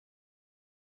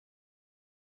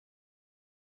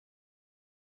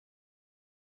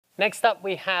Next up,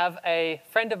 we have a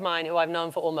friend of mine who I've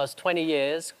known for almost 20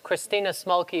 years. Christina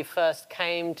Smolke first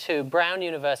came to Brown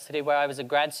University, where I was a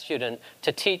grad student,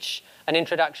 to teach an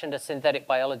Introduction to Synthetic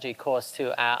Biology course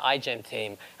to our iGEM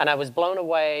team. And I was blown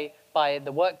away by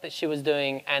the work that she was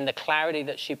doing and the clarity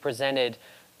that she presented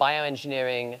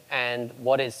bioengineering and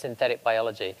what is synthetic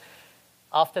biology.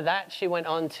 After that, she went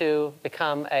on to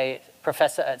become a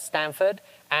professor at Stanford.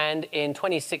 And in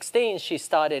 2016, she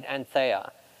started Antheia,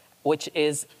 which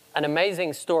is an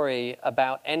amazing story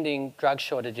about ending drug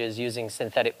shortages using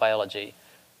synthetic biology.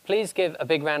 Please give a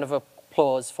big round of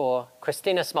applause for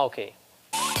Christina Smolke.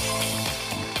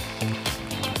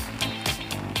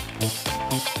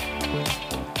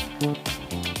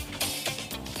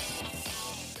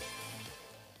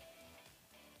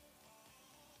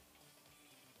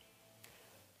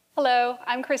 Hello,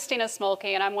 I'm Christina Smolke,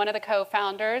 and I'm one of the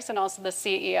co-founders and also the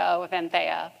CEO of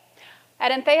Antheia.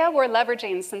 At Antheia, we're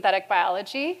leveraging synthetic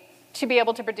biology to be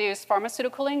able to produce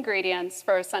pharmaceutical ingredients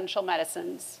for essential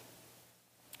medicines.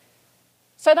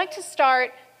 So I'd like to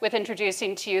start with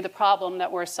introducing to you the problem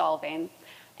that we're solving.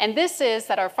 And this is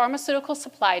that our pharmaceutical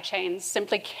supply chains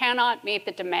simply cannot meet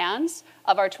the demands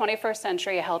of our 21st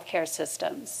century healthcare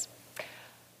systems.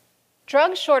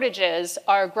 Drug shortages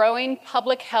are a growing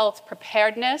public health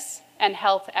preparedness and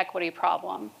health equity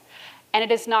problem, and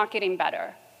it is not getting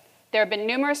better. There have been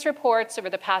numerous reports over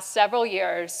the past several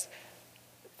years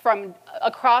from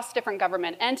across different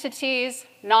government entities,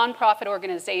 nonprofit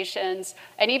organizations,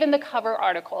 and even the cover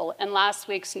article in last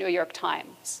week's New York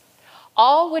Times,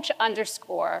 all which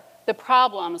underscore the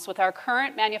problems with our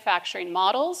current manufacturing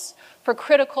models for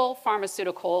critical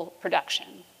pharmaceutical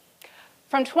production.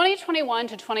 From 2021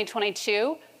 to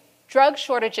 2022, drug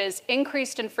shortages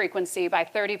increased in frequency by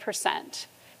 30%.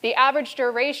 The average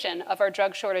duration of our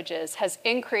drug shortages has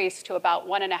increased to about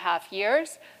 1.5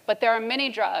 years, but there are many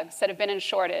drugs that have been in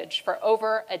shortage for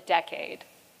over a decade.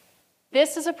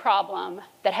 This is a problem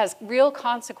that has real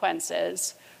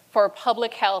consequences for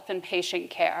public health and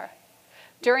patient care.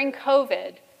 During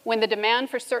COVID, when the demand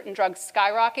for certain drugs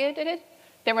skyrocketed,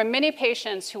 there were many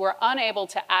patients who were unable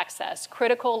to access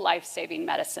critical life-saving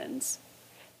medicines.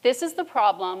 This is the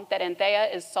problem that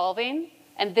Antheia is solving,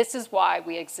 and this is why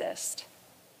we exist.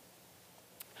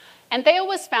 Antheia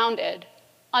was founded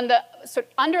on the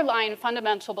underlying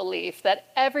fundamental belief that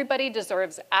everybody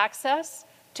deserves access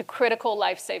to critical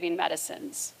life-saving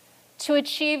medicines. To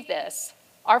achieve this,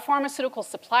 our pharmaceutical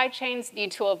supply chains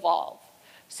need to evolve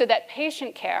so that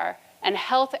patient care and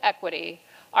health equity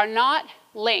are not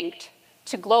linked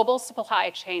to global supply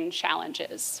chain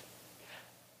challenges.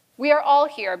 We are all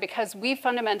here because we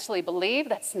fundamentally believe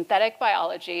that synthetic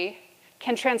biology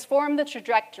can transform the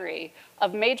trajectory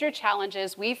of major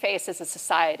challenges we face as a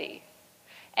society.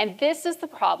 And this is the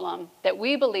problem that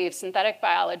we believe synthetic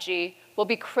biology will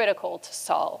be critical to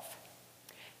solve.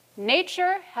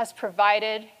 Nature has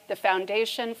provided the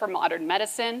foundation for modern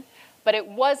medicine, but it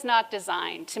was not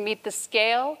designed to meet the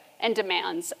scale and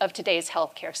demands of today's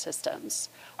healthcare systems.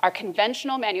 Our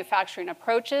conventional manufacturing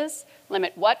approaches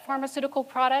limit what pharmaceutical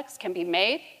products can be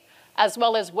made, as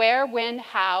well as where, when,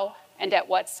 how, and at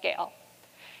what scale.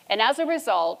 And as a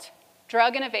result,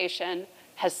 drug innovation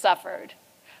has suffered.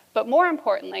 But more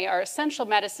importantly, our essential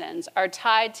medicines are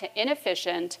tied to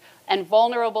inefficient and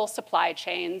vulnerable supply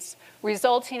chains,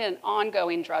 resulting in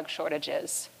ongoing drug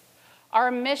shortages.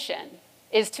 Our mission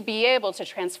is to be able to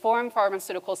transform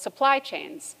pharmaceutical supply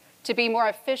chains to be more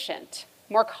efficient,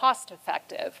 more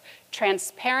cost-effective,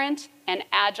 transparent, and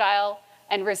agile,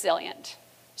 and resilient,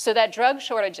 so that drug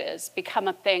shortages become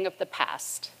a thing of the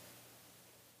past.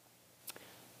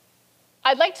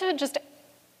 I'd like to just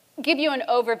give you an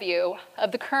overview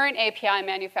of the current API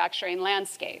manufacturing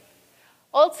landscape.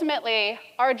 Ultimately,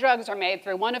 our drugs are made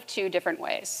through one of two different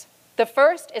ways. The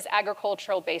first is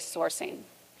agricultural-based sourcing.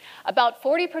 About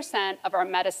 40% of our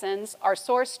medicines are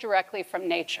sourced directly from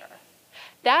nature.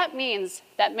 That means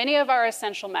that many of our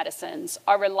essential medicines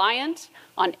are reliant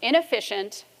on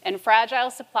inefficient and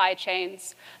fragile supply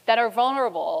chains that are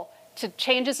vulnerable to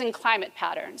changes in climate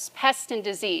patterns, pest and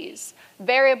disease,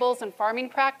 variables in farming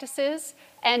practices,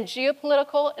 and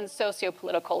geopolitical and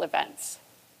sociopolitical events.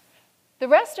 The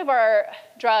rest of our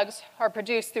drugs are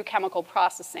produced through chemical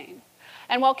processing.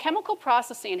 And while chemical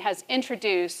processing has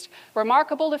introduced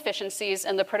remarkable efficiencies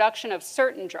in the production of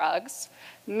certain drugs,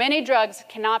 many drugs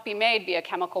cannot be made via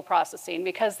chemical processing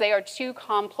because they are too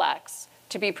complex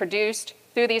to be produced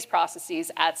through these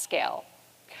processes at scale.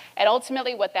 And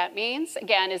ultimately what that means,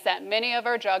 again, is that many of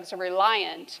our drugs are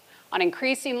reliant on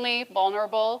increasingly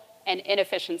vulnerable and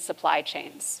inefficient supply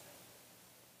chains.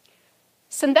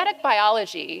 Synthetic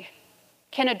biology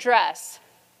can address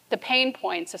the pain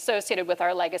points associated with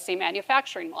our legacy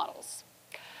manufacturing models.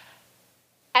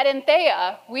 At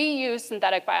Antheia, we use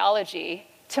synthetic biology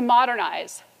to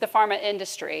modernize the pharma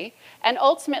industry and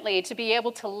ultimately to be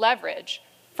able to leverage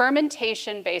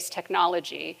fermentation-based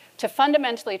technology to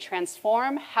fundamentally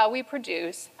transform how we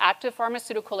produce active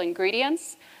pharmaceutical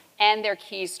ingredients and their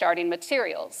key starting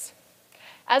materials.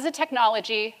 As a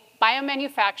technology,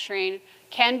 biomanufacturing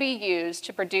can be used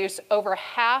to produce over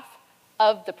half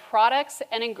of the products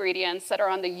and ingredients that are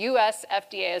on the US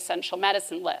FDA essential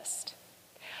medicine list.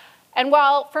 And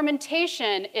while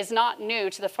fermentation is not new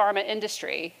to the pharma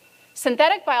industry,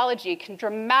 synthetic biology can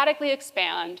dramatically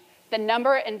expand the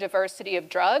number and diversity of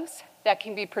drugs that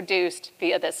can be produced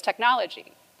via this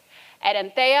technology. At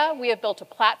Antheia, we have built a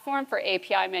platform for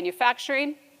API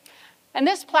manufacturing, and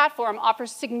this platform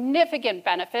offers significant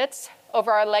benefits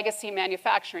over our legacy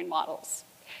manufacturing models.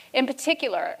 In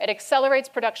particular, it accelerates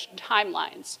production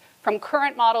timelines from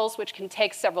current models, which can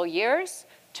take several years,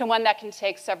 to one that can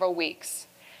take several weeks.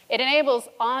 It enables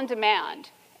on-demand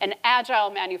and agile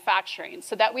manufacturing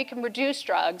so that we can produce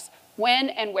drugs when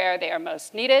and where they are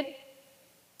most needed.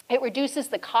 It reduces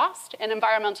the cost and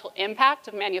environmental impact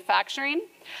of manufacturing.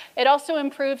 It also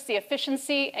improves the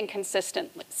efficiency and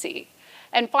consistency.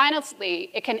 And finally,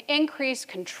 it can increase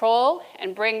control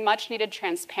and bring much-needed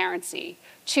transparency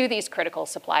to these critical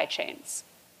supply chains.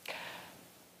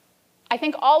 I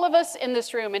think all of us in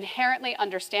this room inherently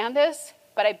understand this,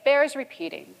 but it bears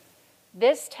repeating.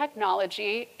 This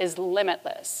technology is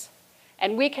limitless,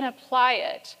 and we can apply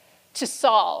it to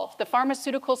solve the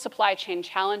pharmaceutical supply chain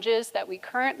challenges that we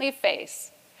currently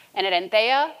face. And at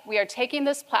Antheia, we are taking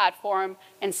this platform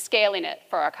and scaling it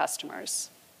for our customers.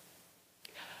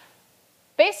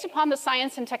 Based upon the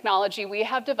science and technology we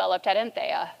have developed at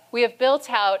Antheia, we have built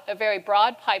out a very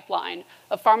broad pipeline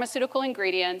of pharmaceutical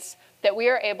ingredients that we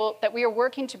are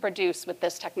working to produce with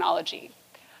this technology.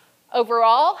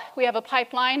 Overall, we have a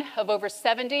pipeline of over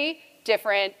 70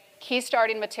 different key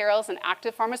starting materials and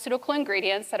active pharmaceutical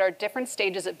ingredients that are at different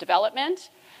stages of development.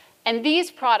 And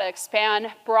these products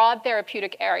span broad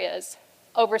therapeutic areas,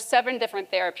 over 7 different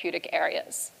therapeutic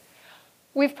areas.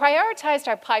 We've prioritized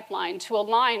our pipeline to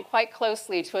align quite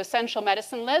closely to essential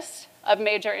medicine lists of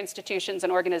major institutions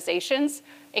and organizations,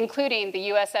 including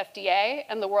the US FDA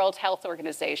and the World Health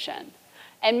Organization.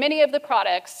 And many of the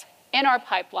products in our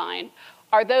pipeline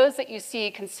are those that you see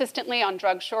consistently on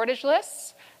drug shortage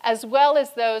lists, as well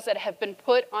as those that have been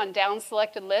put on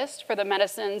down-selected lists for the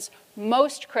medicines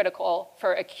most critical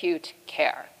for acute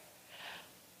care.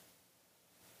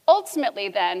 Ultimately,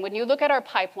 then, when you look at our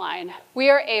pipeline, we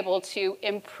are able to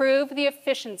improve the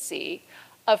efficiency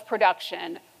of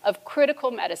production of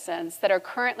critical medicines that are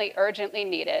currently urgently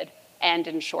needed and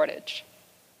in shortage.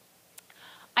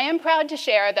 I am proud to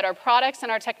share that our products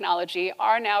and our technology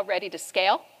are now ready to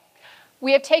scale.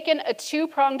 We have taken a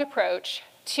two-pronged approach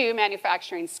to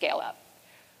manufacturing scale-up.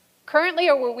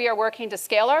 Currently, we are working to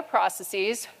scale our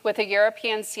processes with a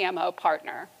European CMO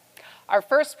partner. Our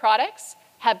first products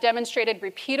have demonstrated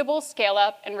repeatable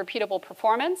scale-up and repeatable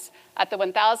performance at the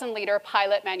 1,000-liter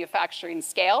pilot manufacturing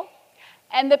scale.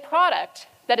 And the product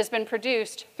that has been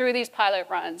produced through these pilot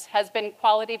runs has been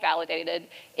quality validated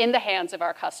in the hands of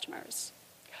our customers.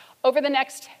 Over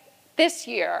this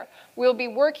year, we'll be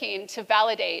working to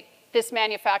validate this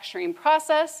manufacturing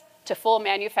process to full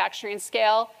manufacturing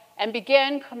scale and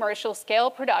begin commercial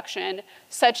scale production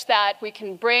such that we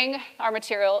can bring our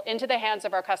material into the hands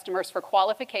of our customers for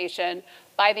qualification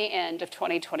by the end of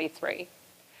 2023.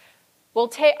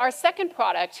 Our second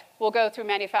product will go through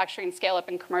manufacturing scale-up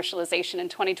and commercialization in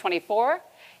 2024,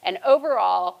 and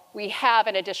overall, we have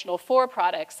an additional 4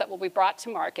 products that will be brought to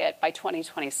market by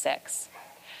 2026.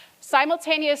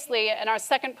 Simultaneously, in our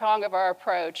second prong of our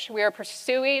approach, we are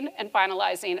pursuing and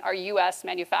finalizing our US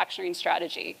manufacturing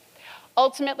strategy.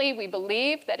 Ultimately, we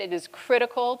believe that it is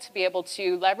critical to be able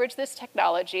to leverage this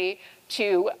technology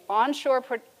to onshore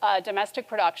domestic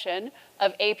production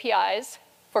of APIs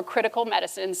for critical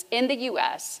medicines in the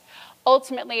US,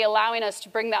 ultimately allowing us to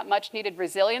bring that much-needed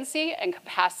resiliency and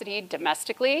capacity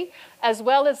domestically, as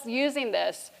well as using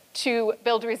this to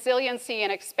build resiliency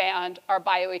and expand our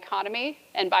bioeconomy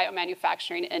and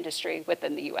biomanufacturing industry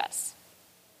within the US.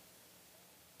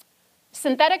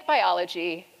 Synthetic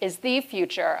biology is the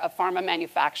future of pharma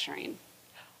manufacturing.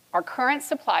 Our current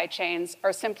supply chains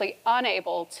are simply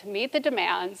unable to meet the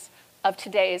demands of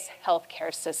today's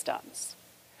healthcare systems.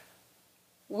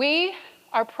 We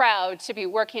are proud to be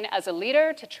working as a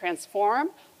leader to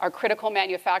transform our critical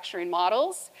manufacturing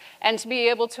models and to be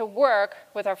able to work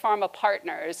with our pharma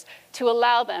partners to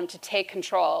allow them to take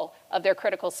control of their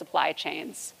critical supply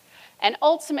chains. And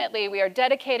ultimately, we are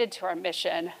dedicated to our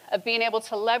mission of being able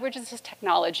to leverage this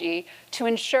technology to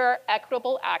ensure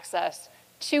equitable access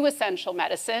to essential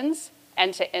medicines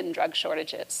and to end drug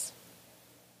shortages.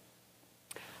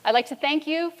 I'd like to thank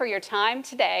you for your time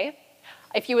today.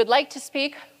 If you would like to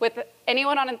speak with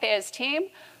anyone on Antheia's team,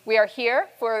 we are here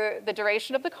for the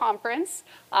duration of the conference.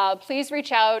 Please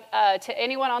reach out to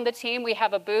anyone on the team. We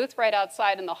have a booth right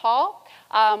outside in the hall.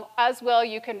 As well,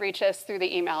 you can reach us through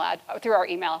our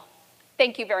email.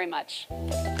 Thank you very much.